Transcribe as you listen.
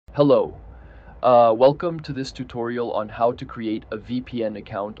Hello, welcome to this tutorial on how to create a VPN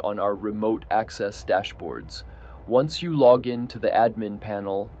account on our remote access dashboards. Once you log in to the admin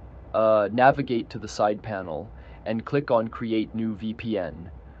panel, navigate to the side panel and click on Create New VPN.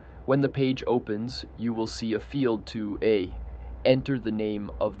 When the page opens, you will see a field to enter the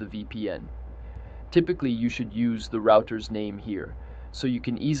name of the VPN. Typically, you should use the router's name here, so you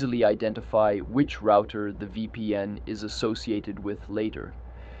can easily identify which router the VPN is associated with later.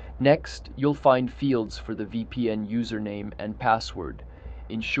 Next, you'll find fields for the VPN username and password.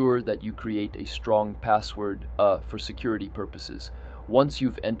 Ensure that you create a strong password for security purposes. Once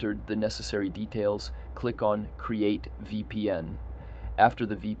you've entered the necessary details, click on Create VPN. After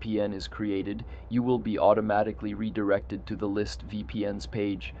the VPN is created, you will be automatically redirected to the List VPNs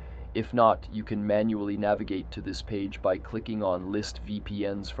page. If not, you can manually navigate to this page by clicking on List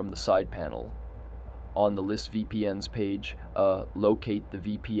VPNs from the side panel. On the List VPNs page, locate the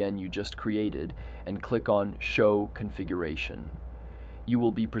VPN you just created and click on Show Configuration. You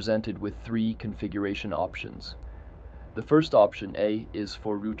will be presented with three configuration options. The first option, A, is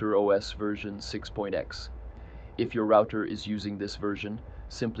for router OS version 6.x. If your router is using this version,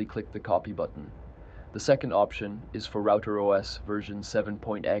 simply click the copy button. The second option is for router OS version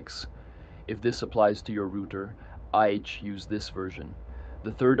 7.x. If this applies to your router, use this version.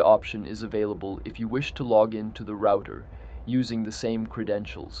 The third option is available if you wish to log in to the router using the same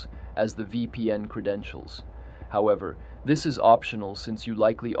credentials as the VPN credentials. However, this is optional since you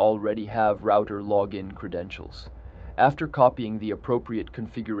likely already have router login credentials. After copying the appropriate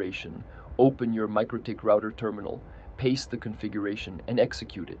configuration, open your MikroTik router terminal, paste the configuration, and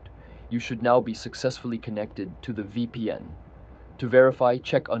execute it. You should now be successfully connected to the VPN. To verify,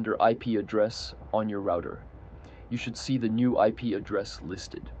 check under IP address on your router. You should see the new IP address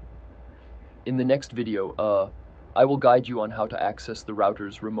listed. In the next video, I will guide you on how to access the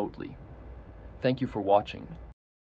routers remotely. Thank you for watching.